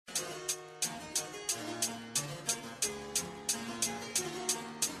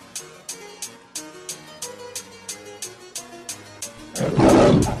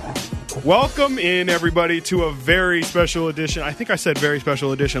Welcome in, everybody, to a very special edition. I think I said very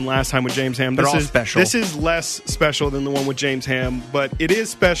special edition last time with James Ham. They're all special. This is less special than the one with James Ham, but it is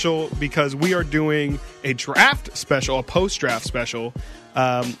special because we are doing a draft special, a post-draft special.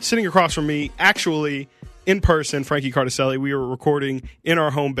 Sitting across from me, actually, in person, Frankie Cardicelli. We are recording in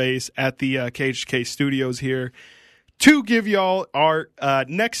our home base at the KHK studios here to give y'all our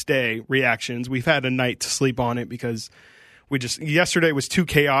next day reactions. We've had a night to sleep on it because yesterday was too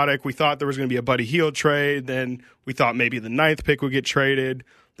chaotic. We thought there was going to be a Buddy Hield trade. Then we thought maybe the 9th pick would get traded.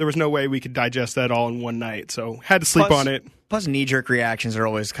 There was no way we could digest that all in one night. So had to sleep on it. Plus, knee-jerk reactions are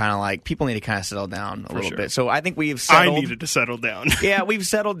always kind of like, people need to kind of settle down a little bit. So I think we've settled. I needed to settle down. Yeah, we've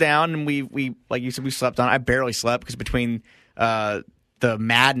settled down, and we like you said, we slept on. I barely slept because between the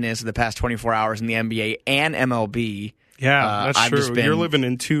madness of the past 24 hours in the NBA and MLB. Yeah, that's true. You're living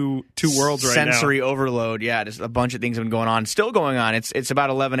in two worlds right now. Sensory overload. Yeah, just a bunch of things have been going on. Still going on. It's about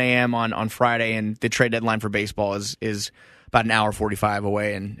 11 a.m. on Friday, and the trade deadline for baseball is about an hour 45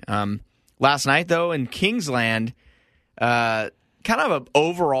 away. And last night, though, in Kingsland, kind of an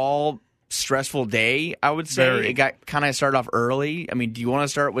overall stressful day, I would say. Very. It got kind of started off early. I mean, do you want to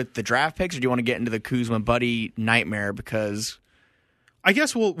start with the draft picks, or do you want to get into the Kuzma Buddy nightmare? Because I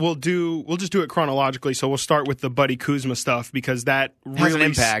guess we'll just do it chronologically. So we'll start with the Buddy Kuzma stuff because that has an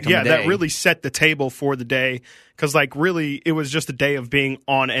impact on the day. That really set the table for the day because really it was just a day of being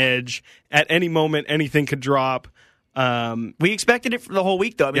on edge. At any moment, anything could drop. We expected it for the whole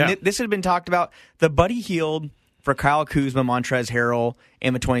week, though. I mean, this had been talked about. The Buddy Hield for Kyle Kuzma, Montrezl Harrell,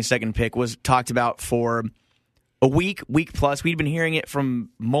 and the 22nd pick was talked about for a week plus. We'd been hearing it from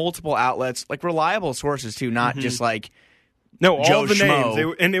multiple outlets, like reliable sources too, not just like. No, all Joe the Schmo.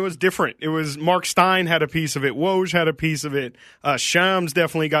 names, and it was different. It was Mark Stein had a piece of it. Woj had a piece of it. Shams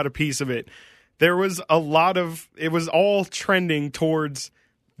definitely got a piece of it. There was a lot of – it was all trending towards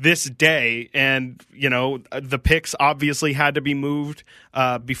this day, and, the picks obviously had to be moved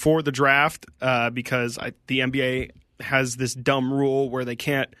before the draft because the NBA has this dumb rule where they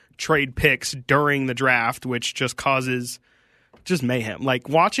can't trade picks during the draft, which just causes – just mayhem. Like,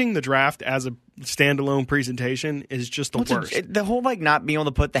 watching the draft as a standalone presentation is just the worst. The whole, not being able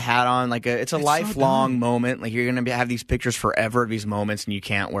to put the hat on, it's a lifelong moment. Like, you're going to have these pictures forever of these moments, and you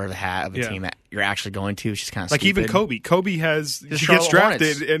can't wear the hat of the team that you're actually going to. It's just kind of stupid. Even Kobe. Kobe he gets drafted,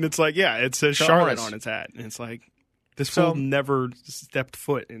 Hornets. And it's it says Charlotte on its hat. And it's like, this fool never stepped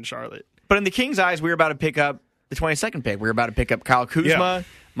foot in Charlotte. But in the Kings' eyes, we were about to pick up the 22nd pick. We were about to pick up Kyle Kuzma,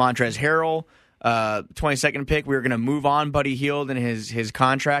 Montrezl Harrell. 22nd pick, we were going to move on Buddy Hield and his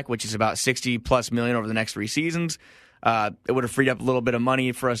contract, which is about $60+ million over the next 3 seasons. It would have freed up a little bit of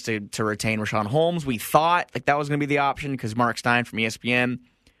money for us to retain Richaun Holmes. We thought that was going to be the option because Mark Stein from ESPN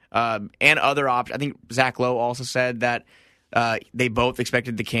and other options. I think Zach Lowe also said that they both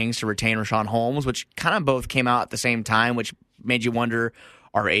expected the Kings to retain Richaun Holmes, which kind of both came out at the same time, which made you wonder,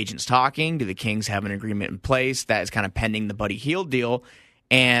 are agents talking? Do the Kings have an agreement in place that is kind of pending the Buddy Hield deal?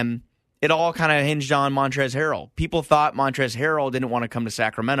 And it all kind of hinged on Montrezl Harrell. People thought Montrezl Harrell didn't want to come to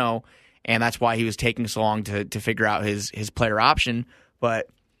Sacramento, and that's why he was taking so long to figure out his player option.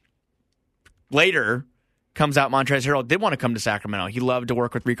 But later comes out Montrezl Harrell did want to come to Sacramento. He loved to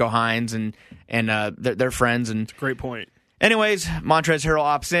work with Rico Hines and their friends. And that's a great point. Anyways, Montrezl Harrell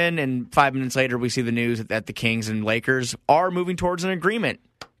opts in, and 5 minutes later we see the news that the Kings and Lakers are moving towards an agreement.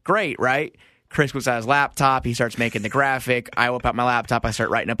 Great, right? Chris whips out his laptop. He starts making the graphic. I whip out my laptop. I start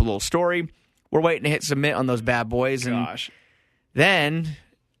writing up a little story. We're waiting to hit submit on those bad boys. And then,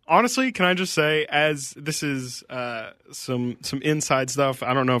 honestly, can I just say, as this is some inside stuff,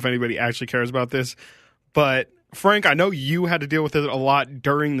 I don't know if anybody actually cares about this, but Frank, I know you had to deal with it a lot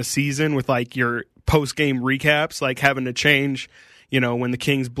during the season with your post-game recaps, having to change. When the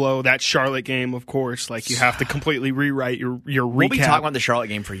Kings blow that Charlotte game, of course, you have to completely rewrite your recap. We'll be talking about the Charlotte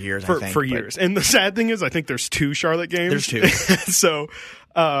game for years, I think. For years. And the sad thing is, I think there's 2 Charlotte games. There's 2. So,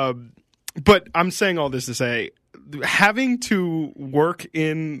 but I'm saying all this to say, having to work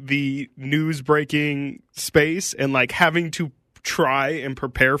in the news-breaking space and, having to try and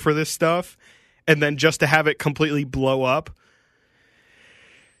prepare for this stuff, and then just to have it completely blow up,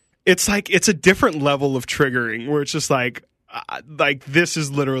 it's a different level of triggering where it's just this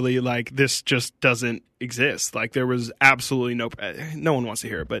is literally this just doesn't exist. There was absolutely no one wants to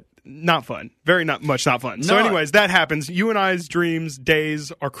hear it, but not fun. Very not fun. No. So anyways, that happens. You and I's dreams,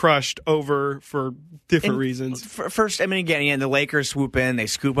 days are crushed over for different reasons. First, again, the Lakers swoop in, they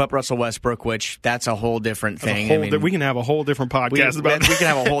scoop up Russell Westbrook, which that's a whole different thing. We can have a whole different podcast about that. We can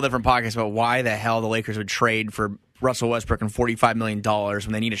have a whole different podcast about why the hell the Lakers would trade for Russell Westbrook and $45 million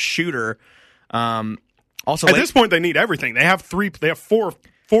when they need a shooter. Also, at this point, they need everything. They have four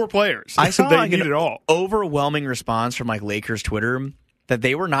players. I saw they need it all. Overwhelming response from Lakers Twitter that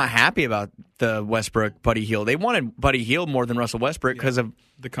they were not happy about the Westbrook Buddy Hield. They wanted Buddy Hield more than Russell Westbrook because of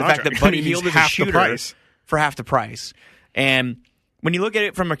the fact that Buddy Hield is a shooter for half the price. And when you look at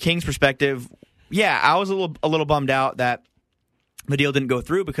it from a Kings perspective, yeah, I was a little bummed out that the deal didn't go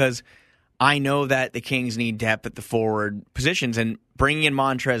through because I know that the Kings need depth at the forward positions, and bringing in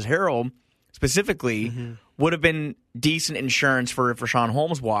Montrezl Harrell specifically would have been decent insurance for Sean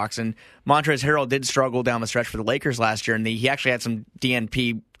Holmes walks. And Montrezl Harrell did struggle down the stretch for the Lakers last year, and he actually had some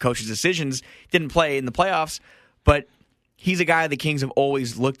DNP coaches' decisions. Didn't play in the playoffs, but he's a guy the Kings have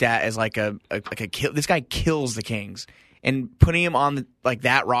always looked at as like a kill. This guy kills the Kings, and putting him on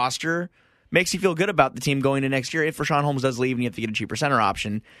that roster makes you feel good about the team going into next year. If Rashawn Holmes does leave and you have to get a cheaper center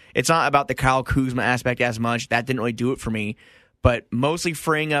option, it's not about the Kyle Kuzma aspect as much. That didn't really do it for me. But mostly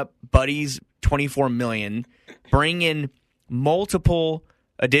freeing up Buddy's $24 million, bring in multiple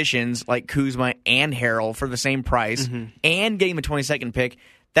additions like Kuzma and Harrell for the same price, and getting the 22nd pick.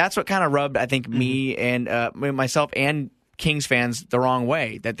 That's what kind of rubbed, I think, me and myself and Kings fans the wrong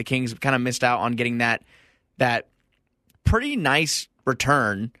way. That the Kings kind of missed out on getting that pretty nice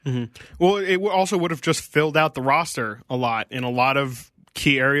return. Well, it also would have just filled out the roster a lot in a lot of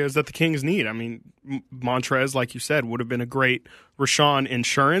key areas that the Kings need. I mean, Montrez, like you said, would have been a great Rashawn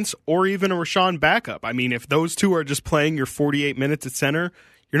insurance or even a Rashawn backup. I mean, if those two are just playing your 48 minutes at center,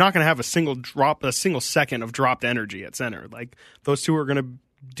 you're not going to have a single second of dropped energy at center. Like, those two are going to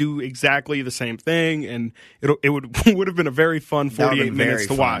do exactly the same thing, and it would have been a very fun 48 minutes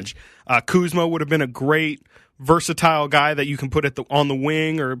to watch. Kuzma would have been a great versatile guy that you can put on the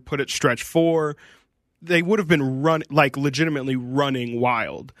wing or put at stretch 4. They would have been legitimately running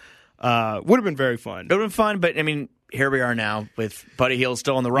wild. Would have been very fun. It would have been fun, but I mean, here we are now with Buddy Hield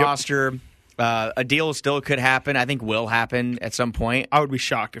still on the roster. A deal still could happen. I think will happen at some point. I would be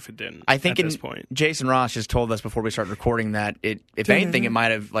shocked if it didn't. I think at this point, Jason Ross just told us before we started recording that if anything, it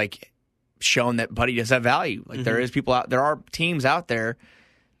might have shown that Buddy does have value. There are teams out there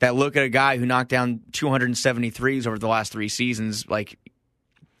that look at a guy who knocked down 273s over the last 3 seasons.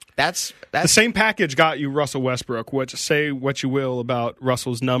 That's the same package got you Russell Westbrook. Say what you will about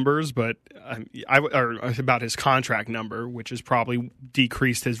Russell's numbers, but or about his contract number, which has probably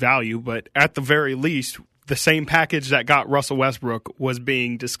decreased his value. But at the very least, the same package that got Russell Westbrook was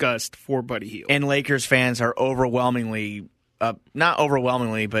being discussed for Buddy Hield. And Lakers fans are overwhelmingly. Not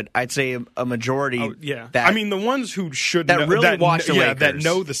overwhelmingly, but I'd say a majority. That, I mean, the ones who should that really watch the Lakers, that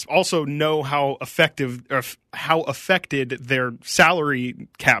know this, also know how effective or how affected their salary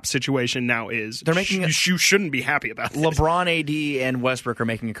cap situation now is. They're making you shouldn't be happy about this. LeBron, AD, and Westbrook are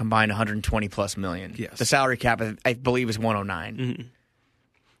making a combined $120+ million. Yes. The salary cap, I believe, is 109.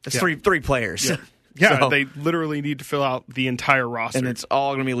 That's three players. Yeah, So, they literally need to fill out the entire roster, and it's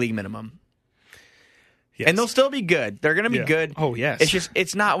all going to be league minimum. Yes. And they'll still be good. They're going to be good. Oh, yes.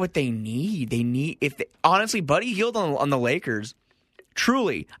 It's not what they need. Honestly, Buddy Hield on the Lakers,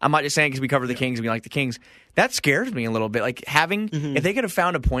 truly, I'm not just saying because we cover the Kings and we like the Kings, that scares me a little bit. Like having, if they could have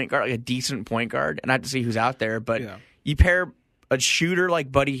found a point guard, like a decent point guard, and I have to see who's out there, but you pair a shooter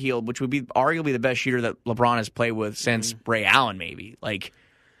like Buddy Hield, which would be arguably the best shooter that LeBron has played with since Ray Allen, maybe. Like,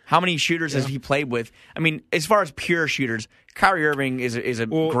 how many shooters has he played with? I mean, as far as pure shooters, Kyrie Irving is a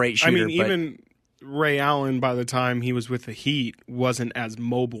great shooter. I mean, even Ray Allen, by the time he was with the Heat, wasn't as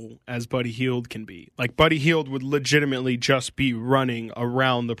mobile as Buddy Hield can be. Like, Buddy Hield would legitimately just be running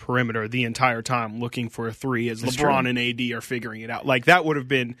around the perimeter the entire time looking for a 3 as LeBron and AD are figuring it out. Like, that would have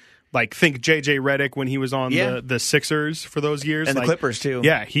been, think J.J. Redick when he was on the Sixers for those years. And the Clippers, too.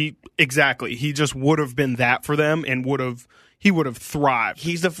 Yeah, he just would have been that for them and he would have thrived.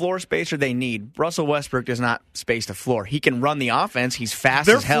 He's the floor spacer they need. Russell Westbrook does not space the floor. He can run the offense. He's fast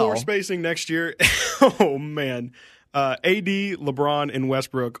as hell. Their floor spacing next year, oh, man. AD, LeBron, and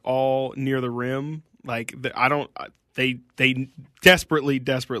Westbrook all near the rim. They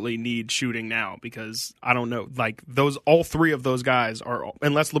desperately need shooting now because I don't know. All 3 of those guys are,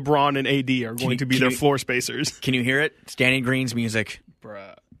 unless LeBron and AD are going to be their floor spacers. Can you hear it? It's Danny Green's music.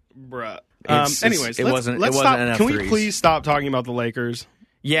 Bruh. Anyways, let's stop. enough Can we threes. please stop talking about the Lakers?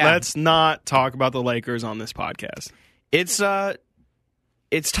 Yeah. Let's not talk about the Lakers on this podcast. It's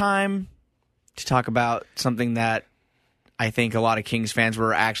time to talk about something that I think a lot of Kings fans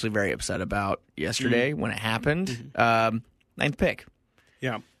were actually very upset about yesterday when it happened. 9th pick.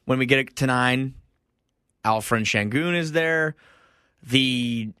 Yeah. When we get to 9, Alfred Şengün is there.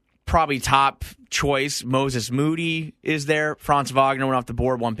 The probably top choice, Moses Moody, is there. Franz Wagner went off the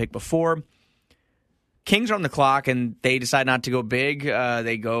board 1 pick before. Kings are on the clock, and they decide not to go big.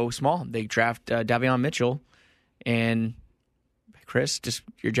 They go small. They draft Davion Mitchell. And, Chris, just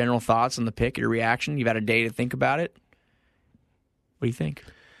your general thoughts on the pick, your reaction. You've had a day to think about it. What do you think?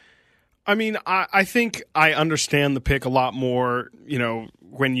 I mean, I think I understand the pick a lot more,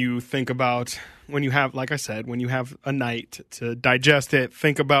 when you think about, when you have, like I said, when you have a night to digest it,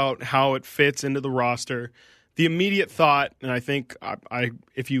 think about how it fits into the roster. The immediate thought, and I think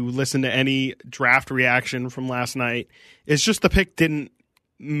if you listen to any draft reaction from last night, is just the pick didn't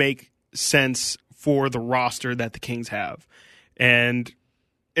make sense for the roster that the Kings have. And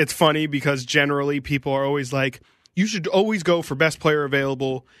it's funny because generally people are always like, you should always go for best player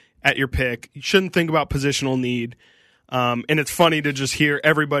available at your pick. You shouldn't think about positional need. And it's funny to just hear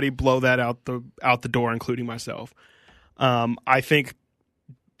everybody blow that out the door, including myself. I think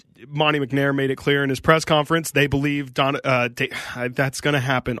Monty McNair made it clear in his press conference. They believe that's going to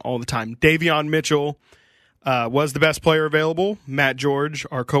happen all the time. Davion Mitchell was the best player available. Matt George,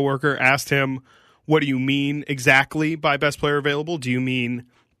 our coworker, asked him, what do you mean exactly by best player available? Do you mean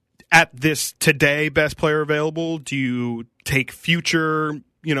at this today best player available? Do you take future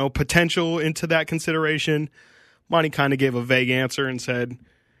potential into that consideration? Monty kind of gave a vague answer and said,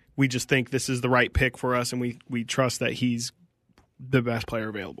 we just think this is the right pick for us, and we trust that he's the best player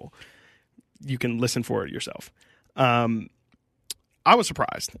available. You can listen for it yourself. I was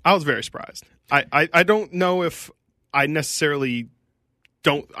surprised. I was very surprised. I don't know if I necessarily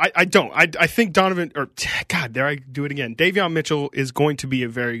don't. I think Donovan, or God, there I do it again. Davion Mitchell is going to be a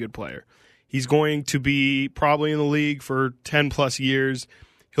very good player. He's going to be probably in the league for 10 plus years.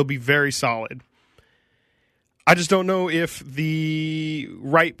 He'll be very solid. I just don't know if the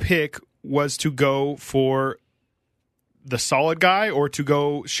right pick was to go for the solid guy or to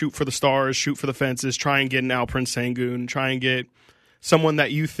go shoot for the stars, shoot for the fences, try and get an Alperen Sengun, try and get someone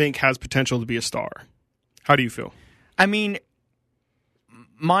that you think has potential to be a star. How do you feel? I mean,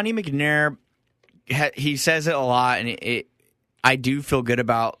 Monty McNair, he says it a lot, and I do feel good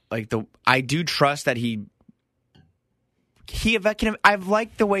about I do trust that I've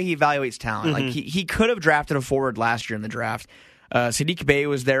liked the way he evaluates talent. Mm-hmm. Like he could have drafted a forward last year in the draft. Sadiq Bey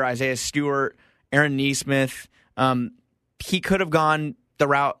was there, Isaiah Stewart, Aaron Nesmith. He could have gone the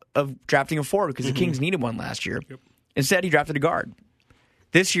route of drafting a forward because the Kings needed one last year. Yep. Instead, he drafted a guard.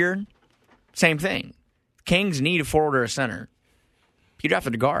 This year, same thing. Kings need a forward or a center. He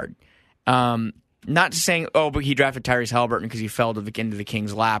drafted a guard. Not saying, but he drafted Tyrese Halliburton because he fell into the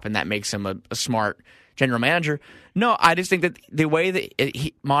Kings' lap, and that makes him a smart general manager. No, I just think that the way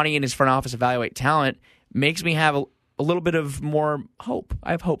that Monty and his front office evaluate talent makes me have a little bit of more hope.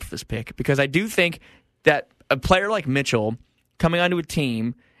 I have hope for this pick because I do think that a player like Mitchell coming onto a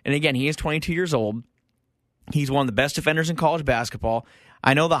team, and again, he is 22 years old. He's one of the best defenders in college basketball.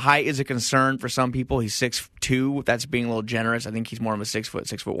 I know the height is a concern for some people. He's 6'2". That's being a little generous. I think he's more of a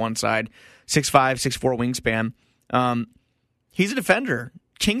 6'1" side, 6'5", 6'4" wingspan. He's a defender.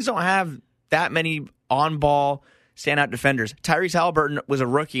 Kings don't have that many on-ball standout defenders. Tyrese Halliburton was a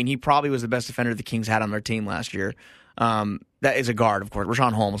rookie, and he probably was the best defender the Kings had on their team last year. That is a guard, of course.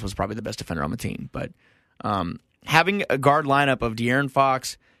 Rashawn Holmes was probably the best defender on the team. But having a guard lineup of De'Aaron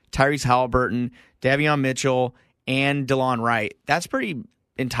Fox, Tyrese Halliburton, Davion Mitchell, and DeLon Wright, that's pretty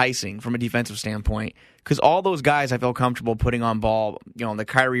enticing from a defensive standpoint because all those guys I feel comfortable putting on ball, the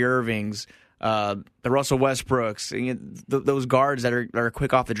Kyrie Irvings, the Russell Westbrooks, those guards that are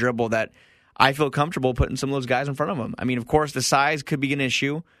quick off the dribble that I feel comfortable putting some of those guys in front of them. I mean, of course, the size could be an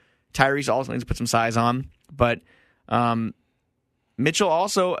issue. Tyrese also needs to put some size on, but Mitchell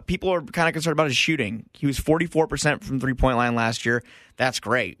also, people are kind of concerned about his shooting. He was 44% from three-point line last year. That's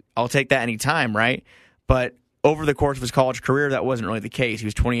great. I'll take that any time, right? But over the course of his college career, that wasn't really the case. He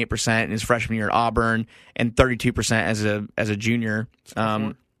was 28% in his freshman year at Auburn and 32% as a junior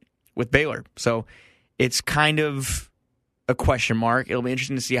with Baylor. So it's kind of a question mark. It'll be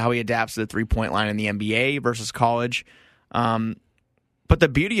interesting to see how he adapts to the three-point line in the NBA versus college. But the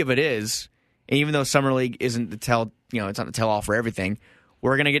beauty of it is, and even though Summer League isn't it's not the tell-all for everything,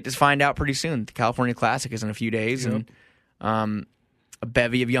 we're going to get to find out pretty soon. The California Classic is in a few days, yep. And a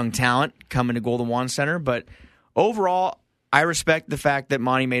bevy of young talent coming to Golden One Center. But overall, I respect the fact that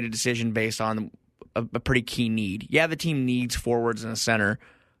Monty made a decision based on a pretty key need. Yeah, the team needs forwards and a center,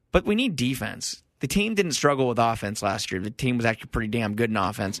 but we need defense. The team didn't struggle with offense last year. The team was actually pretty damn good in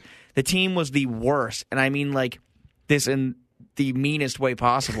offense. The team was the worst, and I mean like this in the meanest way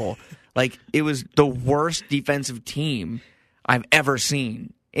possible. Like, it was the worst defensive team I've ever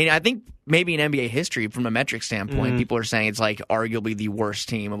seen. And I think maybe in NBA history, from a metric standpoint, people are saying it's like arguably the worst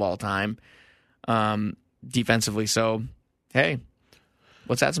team of all time defensively. So, hey.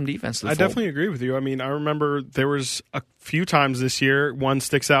 let's add some defense to the I fold. definitely agree with you. I mean, I remember there was a few times this year. One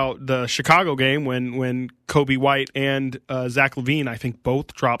sticks out: the Chicago game when Kobe White and Zach LaVine, I think,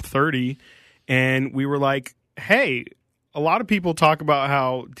 both dropped 30, and we were like, "Hey." A lot of people talk about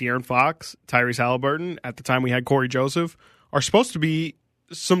how De'Aaron Fox, Tyrese Halliburton, at the time we had Corey Joseph, are supposed to be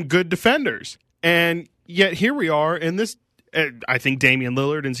some good defenders. And yet here we are in this. I think Damian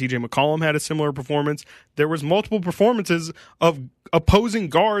Lillard and CJ McCollum had a similar performance. There was multiple performances of opposing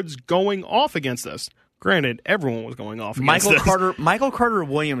guards going off against us. Granted, everyone was going off against us. Michael Carter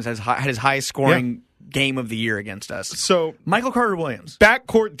Williams had his highest scoring game of the year against us. So Michael Carter Williams.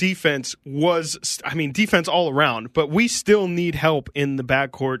 Backcourt defense defense all around, but we still need help in the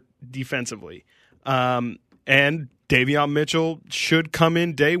backcourt defensively. And Davion Mitchell should come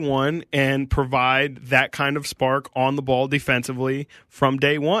in day one and provide that kind of spark on the ball defensively from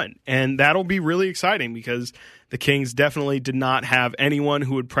day one. And that'll be really exciting because the Kings definitely did not have anyone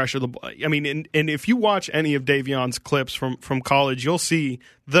who would pressure the ball. I mean, and if you watch any of Davion's clips from college, you'll see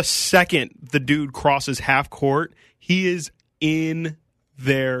the second the dude crosses half court, he is in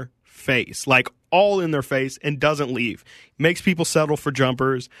their face, like all in their face, and doesn't leave. Makes people settle for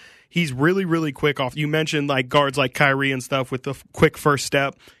jumpers. He's really, really quick off. You mentioned like guards like Kyrie and stuff with the quick first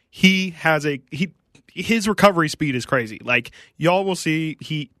step. He has his recovery speed is crazy. Like y'all will see,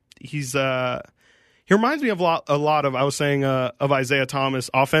 he reminds me of a lot of I was saying of Isaiah Thomas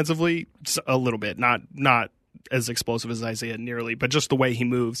offensively, a little bit, not as explosive as Isaiah nearly, but just the way he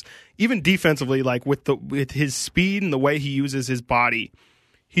moves. Even defensively, like with his speed and the way he uses his body,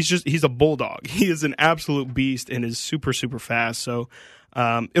 he's a bulldog. He is an absolute beast and is super, super fast. So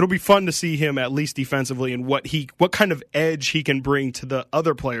it'll be fun to see him at least defensively and what kind of edge he can bring to the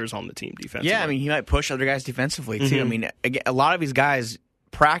other players on the team defensively. Yeah, I mean, he might push other guys defensively too. I mean, a lot of these guys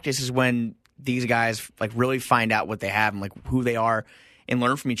practice is when these guys like really find out what they have and like who they are and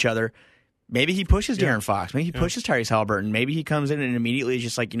learn from each other. Maybe he pushes De'Aaron Fox. Maybe he pushes Tyrese Halliburton. Maybe he comes in and immediately is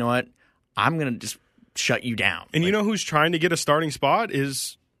just like, you know what? I'm going to just shut you down. And you know who's trying to get a starting spot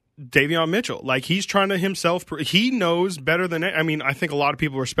is Davion Mitchell. Like he's trying to himself. He knows better than. I mean, I think a lot of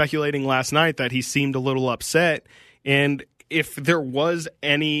people were speculating last night that he seemed a little upset. And if there was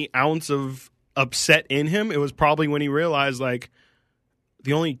any ounce of upset in him, it was probably when he realized like,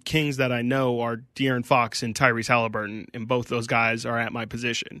 the only Kings that I know are De'Aaron Fox and Tyrese Halliburton, and both those guys are at my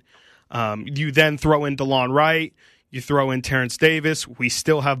position. You then throw in DeLon Wright. You throw in Terrence Davis. We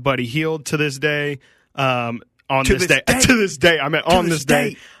still have Buddy Hield to this day. To this day.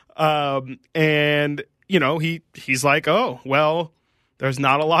 And, you know, he's like, oh, well, there's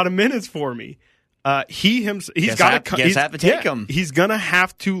not a lot of minutes for me. He's got to take him. He's going to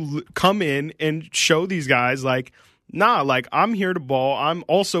have to come in and show these guys like, nah, like I'm here to ball. I'm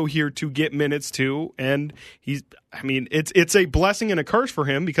also here to get minutes too. And it's a blessing and a curse for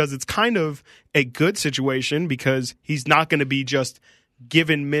him because it's kind of a good situation because he's not going to be just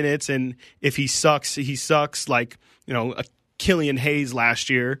given minutes. And if he sucks, he sucks like, you know, a Killian Hayes last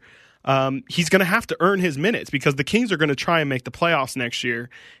year. He's going to have to earn his minutes because the Kings are going to try and make the playoffs next year.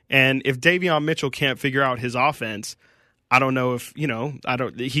 And if Davion Mitchell can't figure out his offense, I don't know if,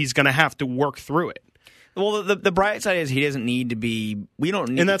 he's going to have to work through it. Well, the bright side is he doesn't need to be. We don't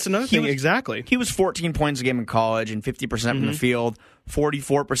need. And that's another thing. Exactly. He was 14 points a game in college and 50% from the field,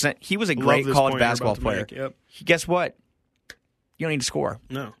 44%. He was a great college basketball player. Yep. Guess what? You don't need to score.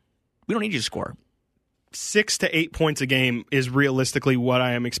 No. We don't need you to score. 6 to 8 points a game is realistically what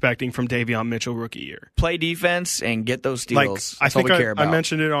I am expecting from Davion Mitchell rookie year. Play defense and get those steals. That's all we care about. I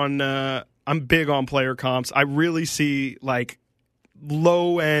mentioned it on. I'm big on player comps. I really see like.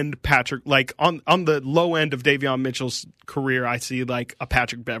 Low end Patrick, like on the low end of Davion Mitchell's career, I see like a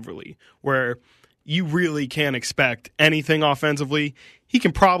Patrick Beverley, where you really can't expect anything offensively. He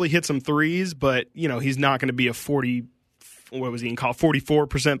can probably hit some threes, but he's not going to be a 44%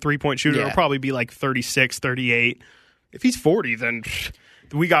 3-point shooter. Yeah. It'll probably be like 36, 38. If he's 40, then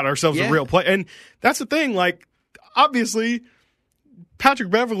we got ourselves a real play. And that's the thing, like obviously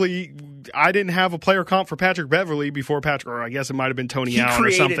Patrick Beverley, I didn't have a player comp for Patrick Beverley before or I guess it might have been Tony Allen or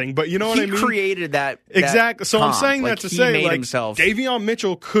something. But you know what I mean? He created that exactly. So comp. I'm saying that to say, like, himself. Davion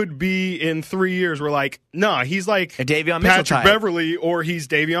Mitchell could be in 3 years. We're like, nah, he's like a Davion Mitchell Patrick Beverley, or he's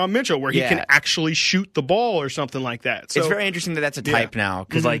Davion Mitchell, where he can actually shoot the ball or something like that. So, it's very interesting that's a type now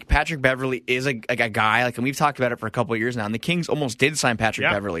because like Patrick Beverley is a guy like, and we've talked about it for a couple of years now. And the Kings almost did sign Patrick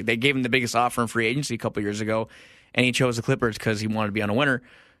Beverley. They gave him the biggest offer in free agency a couple of years ago, and he chose the Clippers because he wanted to be on a winner.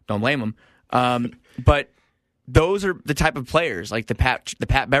 Don't blame him. But those are the type of players, like the Pat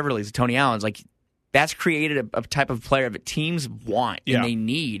Beverleys, the Tony Allens, like that's created a type of player that teams want and they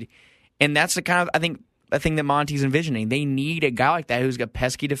need. And that's the kind of, I think, a thing that Monty's envisioning. They need a guy like that who's a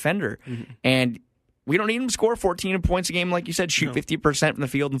pesky defender. And we don't need him to score 14 points a game, like you said, shoot 50% from the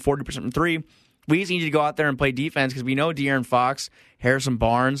field and 40% from three. We just need you to go out there and play defense because we know De'Aaron Fox, Harrison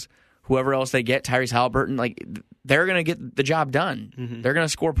Barnes, whoever else they get, Tyrese Halliburton, like they're going to get the job done. They're going to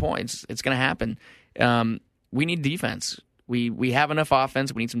score points. It's going to happen. We need defense. We have enough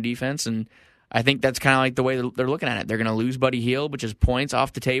offense. We need some defense, and I think that's kind of like the way they're looking at it. They're going to lose Buddy Hield, which is points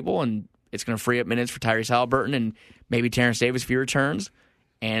off the table, and it's going to free up minutes for Tyrese Halliburton and maybe Terrence Davis if he returns,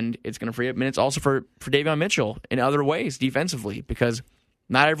 and it's going to free up minutes also for Davion Mitchell in other ways defensively because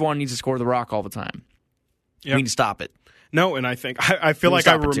not everyone needs to score the rock all the time. We need to stop it. No, and I think I feel like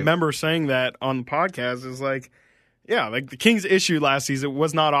I remember saying that on the podcast is like, yeah, like the Kings' issue last season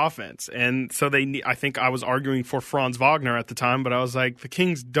was not offense, and so I think I was arguing for Franz Wagner at the time, but I was like, the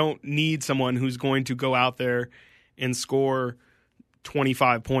Kings don't need someone who's going to go out there and score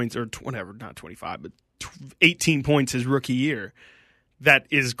 25 points or whatever, not 25, but 18 points his rookie year. That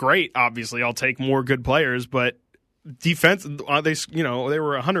is great. Obviously, I'll take more good players, but defense, they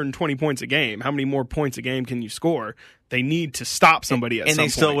were 120 points a game. How many more points a game can you score? They need to stop somebody at some point. And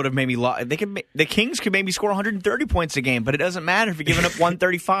they still would have maybe lost. The Kings could maybe score 130 points a game, but it doesn't matter if you're giving up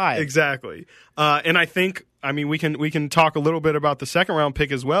 135. Exactly. And I think, we can talk a little bit about the second round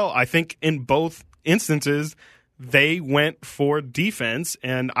pick as well. I think in both instances, they went for defense,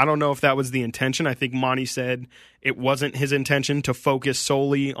 and I don't know if that was the intention. I think Monty said it wasn't his intention to focus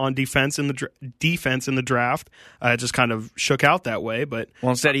solely on defense in the draft. It just kind of shook out that way. But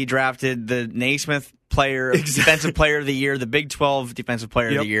instead he drafted the Naismith Defensive Player of the Year, the Big 12 Defensive Player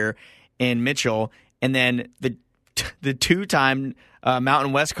of the Year in Mitchell, and then the two-time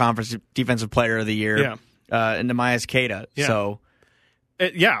Mountain West Conference Defensive Player of the Year in Nehemias Queta. Yeah.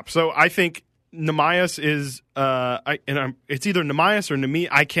 So I think Nehemias is it's either Nehemias or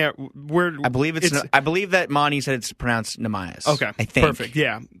Nemi. I can't. I believe that Monty said it's pronounced Nehemias. Okay, I think. Perfect.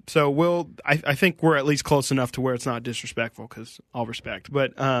 Yeah. So I think we're at least close enough to where it's not disrespectful because all respect.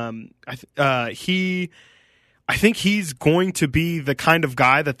 But I think he's going to be the kind of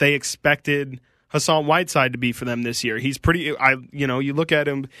guy that they expected Hassan Whiteside to be for them this year. He's pretty. You look at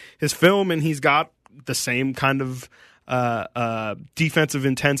him, his film, and he's got the same kind of defensive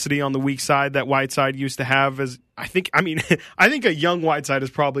intensity on the weak side that Whiteside used to have. I think a young Whiteside is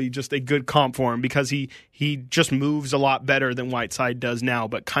probably just a good comp for him because he just moves a lot better than Whiteside does now,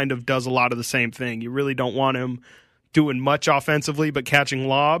 but kind of does a lot of the same thing. You really don't want him doing much offensively, but catching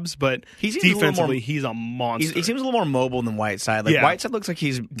lobs. But defensively, he's a monster. He seems a little more mobile than Whiteside. Whiteside looks like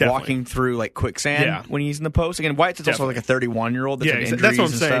he's walking through like quicksand when he's in the post. Again, Whiteside's also like a 31-year-old. That's what I'm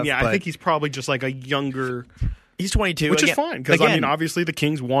saying. Yeah, I think he's probably just like a younger. He's 22, which is fine because obviously the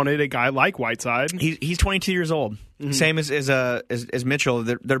Kings wanted a guy like Whiteside. He's 22 years old, same as Mitchell.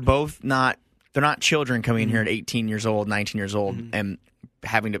 They're both not children coming in here at 18 years old, 19 years old, and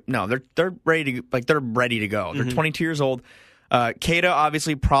having to they're ready to go. They're 22 years old. Queta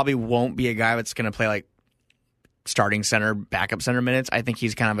obviously probably won't be a guy that's going to play like starting center, backup center minutes. I think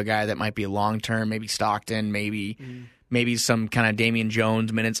he's kind of a guy that might be long term, maybe Stockton, maybe some kind of Davion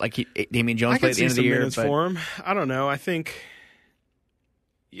Jones minutes, like Davion Jones played at the end of the year. For him. I don't know. I think,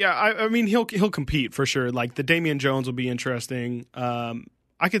 I mean, he'll compete for sure. Like the Davion Jones will be interesting.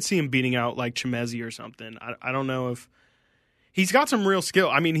 I could see him beating out like Chimezie or something. I don't know if he's got some real skill.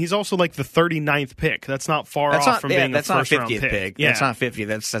 I mean, he's also like the 39th pick. That's not far off from being a first round pick. Yeah. That's not 50.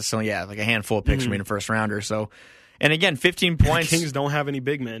 That's like a handful of picks from being a first rounder. So. And again, 15 points. The Kings don't have any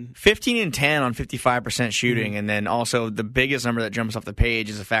big men. 15 and 10 on 55% shooting. And then also the biggest number that jumps off the page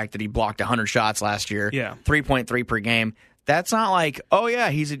is the fact that he blocked 100 shots last year. Yeah. 3.3 per game. That's not like,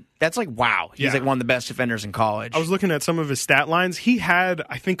 that's like, wow. He's like one of the best defenders in college. I was looking at some of his stat lines. He had,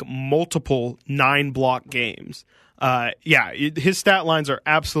 I think, multiple 9-block games. His stat lines are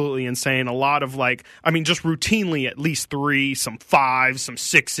absolutely insane. A lot of just routinely at least 3, some 5s, some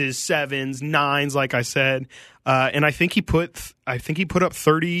 6s, 7s, 9s, like I said. And I think he put up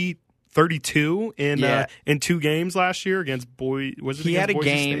 32 in 2 games last year against Boise. He had a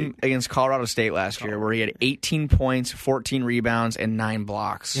game against Colorado State last year where he had 18 points, 14 rebounds, and 9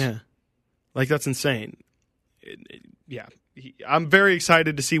 blocks. Yeah, that's insane. I'm very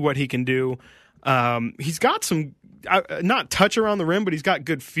excited to see what he can do. He's got some. Not touch around the rim, but he's got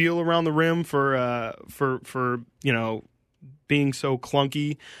good feel around the rim for being so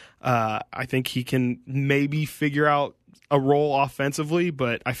clunky. I think he can maybe figure out a role offensively,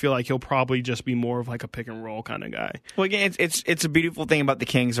 but I feel like he'll probably just be more of like a pick and roll kind of guy. Well, again, it's a beautiful thing about the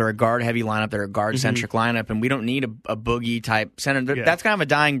Kings. They're a guard-heavy lineup. They're a guard-centric lineup, and we don't need a boogie-type center. Yeah. That's kind of a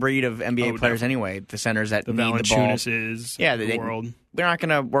dying breed of NBA players anyway, the centers that need the ball. The world. They're not going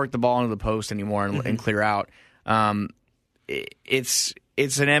to work the ball into the post anymore and clear out. It's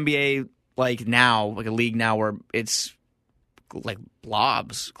an NBA like now, like a league now where it's like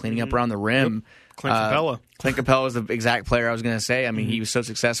blobs cleaning up around the rim. Clint Capella. Clint Capella is the exact player I was going to say. I mean, he was so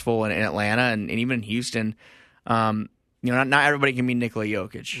successful in Atlanta and even in Houston. Not everybody can be Nikola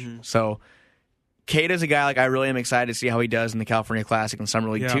Jokic. So Kata's a guy like I really am excited to see how he does in the California Classic and Summer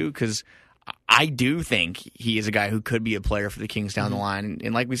League too, because I do think he is a guy who could be a player for the Kings down the line.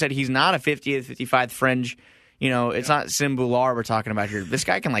 And like we said, he's not a 50th, 55th fringe. It's not Sim Bhullar we're talking about here. This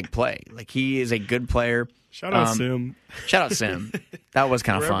guy can play. He is a good player. Shout out Sim. Shout out Sim. That was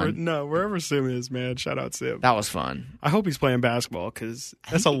kind of fun. No, wherever Sim is, man, shout out Sim. That was fun. I hope he's playing basketball because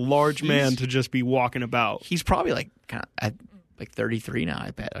that's a large man to just be walking about. He's probably kind of 33 now,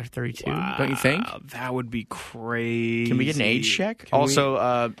 I bet, or 32. Wow, don't you think? That would be crazy. Can we get an age check?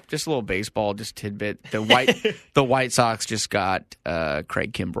 Also, just a little baseball, just tidbit. The White Sox just got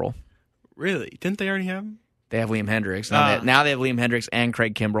Craig Kimbrell. Really? Didn't they already have him? They have Liam Hendricks. Now they have Liam Hendricks and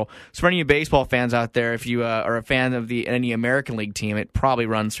Craig Kimbrell. So for any of you baseball fans out there, if you are a fan of any American League team, it probably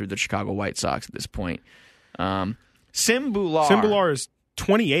runs through the Chicago White Sox at this point. Sim Bhullar. Sim Bhullar is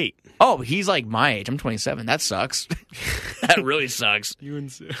 28. Oh, he's like my age. I'm 27. That sucks. That really sucks.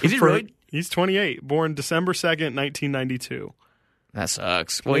 Is he really? He's 28. Born December 2nd, 1992. That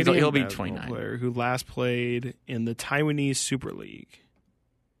sucks. Well, he'll be 29. Player who last played in the Taiwanese Super League.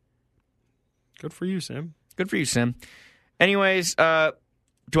 Good for you, Sim. Good for you, Sim. Anyways, do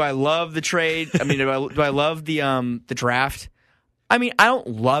I love the trade? I mean, do I love the draft? I mean, I don't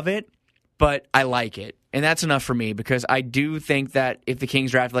love it, but I like it, and that's enough for me because I do think that if the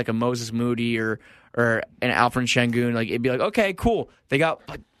Kings drafted like a Moses Moody or an Alfred Şengün, it'd be like, okay, cool, we got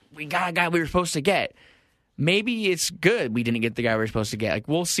a guy we were supposed to get. Maybe it's good we didn't get the guy we were supposed to get.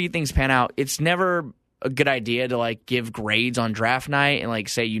 We'll see things pan out. It's never a good idea to give grades on draft night and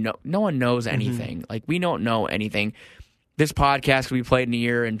say no one knows anything. We don't know anything. This podcast could be played in a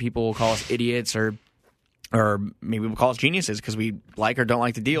year and people will call us idiots or maybe we'll call us geniuses because we like or don't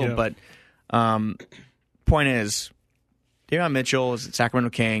like the deal. Yeah. But point is, Davion Mitchell is a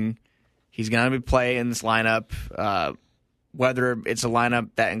Sacramento King. He's going to play in this lineup. Whether it's a lineup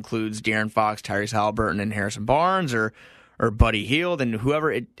that includes De'Aaron Fox, Tyrese Halliburton, and Harrison Barnes, or Buddy Hield, and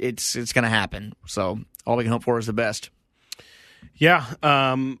whoever, it's going to happen. So all we can hope for is the best. Yeah,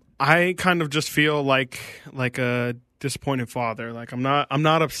 I kind of just feel like a disappointed father. I'm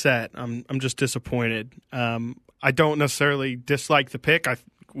not upset. I'm just disappointed. I don't necessarily dislike the pick.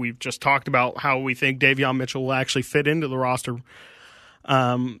 We've just talked about how we think Davion Mitchell will actually fit into the roster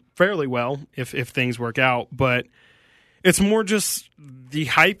fairly well if things work out, but it's more just the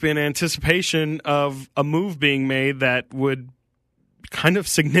hype and anticipation of a move being made that would kind of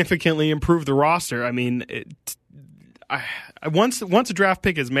significantly improve the roster. I mean, once a draft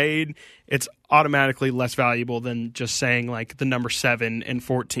pick is made, it's automatically less valuable than just saying the number 7 and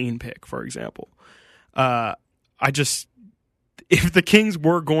 14 pick, for example. If the Kings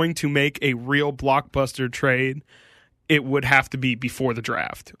were going to make a real blockbuster trade, it would have to be before the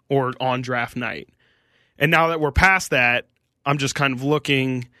draft or on draft night. And now that we're past that, I'm just kind of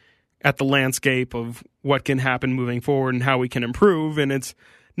looking at the landscape of what can happen moving forward and how we can improve. And it's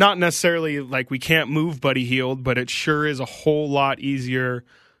not necessarily we can't move Buddy Hield, but it sure is a whole lot easier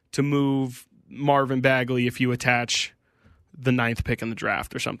to move Marvin Bagley if you attach the 9th pick in the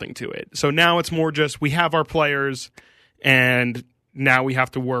draft or something to it. So now it's more just we have our players and now we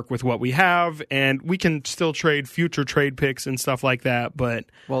have to work with what we have, and we can still trade future trade picks and stuff like that. But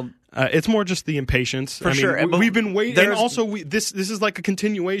it's more just the impatience. For sure. We've been waiting. And also, this is like a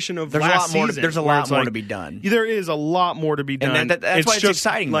continuation of last season. There's a lot more to be done. There is a lot more to be done. And that's why it's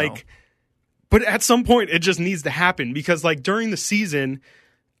exciting, though. But at some point, it just needs to happen because, during the season,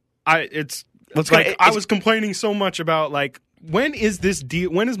 I was complaining so much about, when is this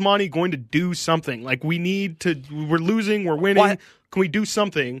deal? When is Monty going to do something? We're losing, we're winning. What? Can we do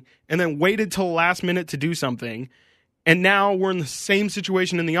something? And then waited till the last minute to do something. And now we're in the same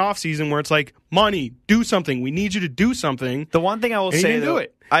situation in the offseason where it's Monty, do something. We need you to do something. The one thing I will say, though,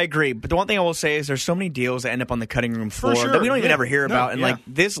 I agree, but the one thing I will say is there's so many deals that end up on the cutting room floor sure. that we don't even ever hear about. And yeah. like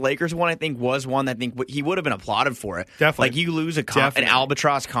this Lakers one, I think was one that I think he would have been applauded for it. Definitely. Like you lose an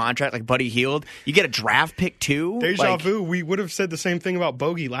albatross contract like Buddy Hield, you get a draft pick too. Deja vu. We would have said the same thing about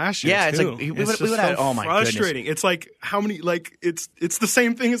Bogey last year. Yeah, it's too. like we would have had. Oh my goodness, frustrating. It's like how many? Like it's the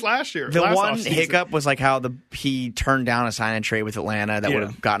same thing as last year. The last one offseason. hiccup was like how he turned down a sign and trade with Atlanta that would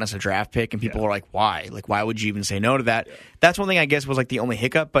have gotten us a draft pick, and people were like, "Why? Like, why would you even say no to that?" Yeah. That's one thing I guess was like the only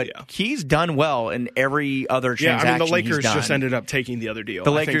hiccup, but he's done well in every other transaction. Yeah, I mean the Lakers just ended up taking the other deal.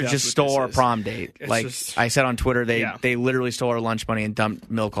 The Lakers just stole our prom date. It's like just, I said on Twitter, they literally stole our lunch money and dumped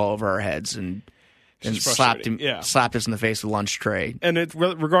milk all over our heads and slapped us in the face with a lunch tray. And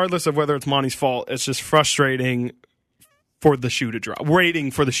regardless of whether it's Monty's fault, it's just frustrating for the shoe to drop, waiting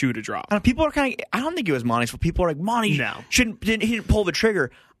for the shoe to drop. People are kind of. I don't think it was Monty's fault. People are like, Monty he didn't pull the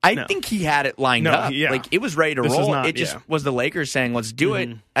trigger. I think he had it lined up. Yeah. Like it was ready to roll. It just was the Lakers saying, "Let's do it."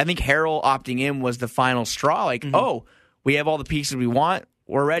 I think Harrell opting in was the final straw. Like, oh, we have all the pieces we want.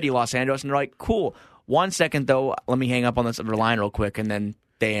 We're ready, Los Angeles. And they're like, cool. 1 second though, let me hang up on this other line real quick, and then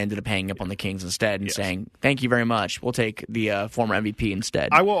they ended up hanging up on the Kings instead and saying, "Thank you very much. We'll take the former MVP instead."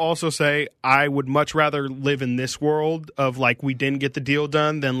 I will also say I would much rather live in this world of like we didn't get the deal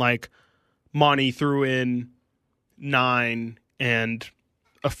done than like Monty threw in 9 and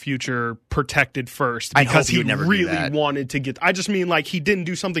a future protected first because he really wanted to get. I just mean like he didn't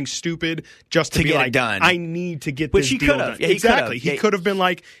do something stupid just to be get like, it done. I need to get this deal done. Yeah, exactly. He could have been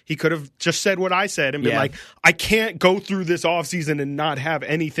like, he could have just said what I said and been like, I can't go through this offseason and not have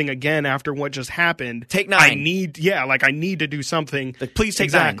anything again after what just happened. Take 9. I need to do something. Like, please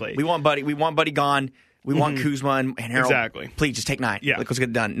take 9. We want Buddy gone. We want Kuzma and Harrell. Exactly. Please just take 9. Yeah. Like, let's get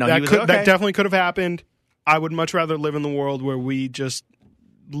it done. No, that definitely could have happened. I would much rather live in the world where we just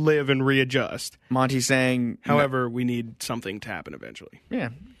live and readjust. Monty's saying, however, we need something to happen eventually. Yeah,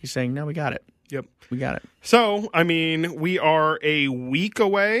 he's saying, no, we got it. Yep, we got it. So, I mean, we are a week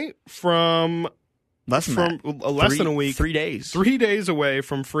away from less than a week, 3 days, 3 days away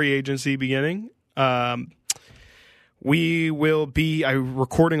from free agency beginning. We will be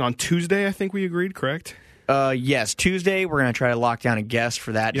recording on Tuesday. I think we agreed, correct? Yes, Tuesday. We're going to try to lock down a guest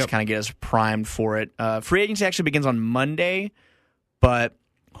for that, just kind of get us primed for it. Free agency actually begins on Monday, but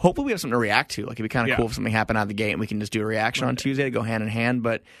hopefully we have something to react to. Like, it'd be kind of cool if something happened out of the gate and we can just do a reaction on Tuesday to go hand in hand.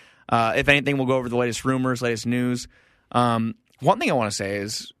 But if anything, we'll go over the latest rumors, latest news. One thing I want to say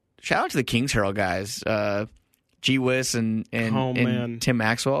is shout out to the Kings Herald guys, G. Wiss and Tim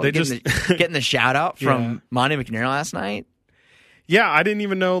Maxwell. They getting the shout out from Monty McNair last night. Yeah, I didn't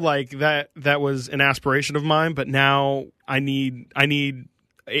even know like that was an aspiration of mine, but now I need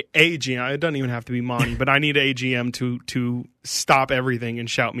a GM. It doesn't even have to be Monty, but I need a GM to stop everything and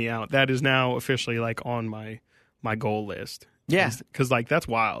shout me out. That is now officially like on my goal list. Yeah, because like that's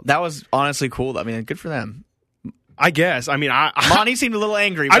wild. That was honestly cool. I mean, good for them. I guess. I mean, Monty seemed a little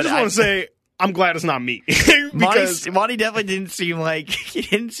angry. But I just want to say I'm glad it's not me. Monty definitely didn't seem like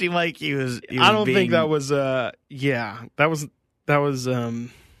he was. I don't think that was.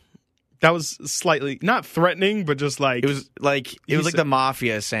 That was slightly not threatening, but just like it was like the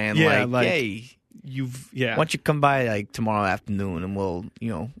mafia saying hey, why don't you come by like tomorrow afternoon and we'll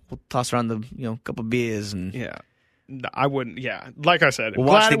toss around the couple beers and I wouldn't like I said, we'll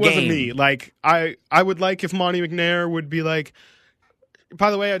glad it game. Wasn't me. Like I would like if Monty McNair would be like.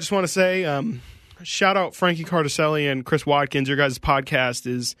 By the way, I just want to say shout out Frankie Cardicelli and Chris Watkins. Your guys' podcast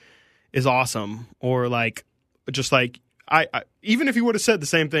is awesome. Or like just like. I even if you would have said the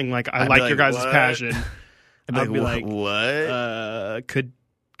same thing, like I like your guys' passion, I'd be like, what?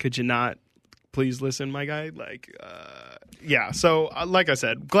 Could you not please listen, my guy? Like, So, like I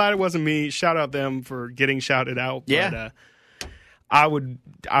said, glad it wasn't me. Shout out them for getting shouted out. But, I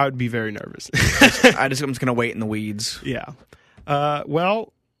would be very nervous. I'm just gonna wait in the weeds. Yeah.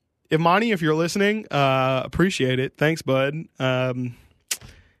 Well, Imani, if you're listening, appreciate it. Thanks, bud.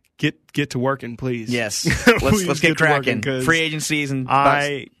 Get to working, please. Yes, let's get cracking. Free agency season.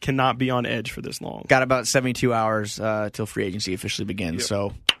 I cannot be on edge for this long. Got about 72 hours till free agency officially begins.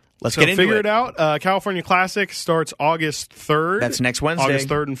 So let's get into figure it out. California Classic starts August 3rd. That's next Wednesday. August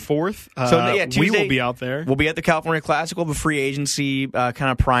 3rd and 4th. Tuesday, we will be out there. We'll be at the California Classic. We'll have a free agency kind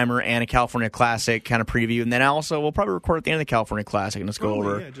of primer and a California Classic kind of preview. And then also we'll probably record at the end of the California Classic and let's go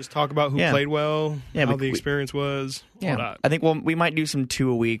over. Yeah, just talk about who played well, how the experience was. Yeah, I think we might do some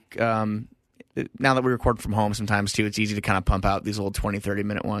 2 a week. Now that we record from home sometimes, too, it's easy to kind of pump out these little 20,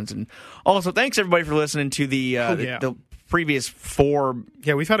 30-minute ones. And also, thanks, everybody, for listening to the previous 4.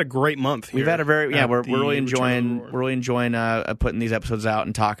 Yeah, we've had a great month here. We've had a we're really enjoying putting these episodes out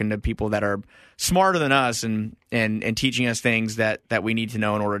and talking to people that are smarter than us and teaching us things that we need to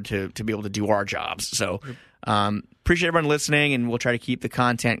know in order to be able to do our jobs. So appreciate everyone listening, and we'll try to keep the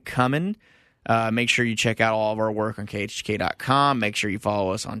content coming. Make sure you check out all of our work on khk.com. Make sure you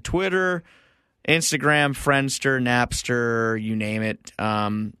follow us on Twitter, Instagram, Friendster, Napster, you name it.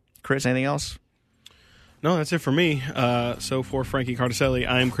 Chris, anything else? No, that's it for me. So for Frankie Cardicelli,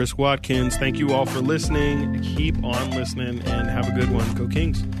 I'm Chris Watkins. Thank you all for listening. Keep on listening and have a good one. Go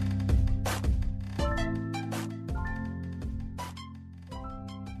Kings.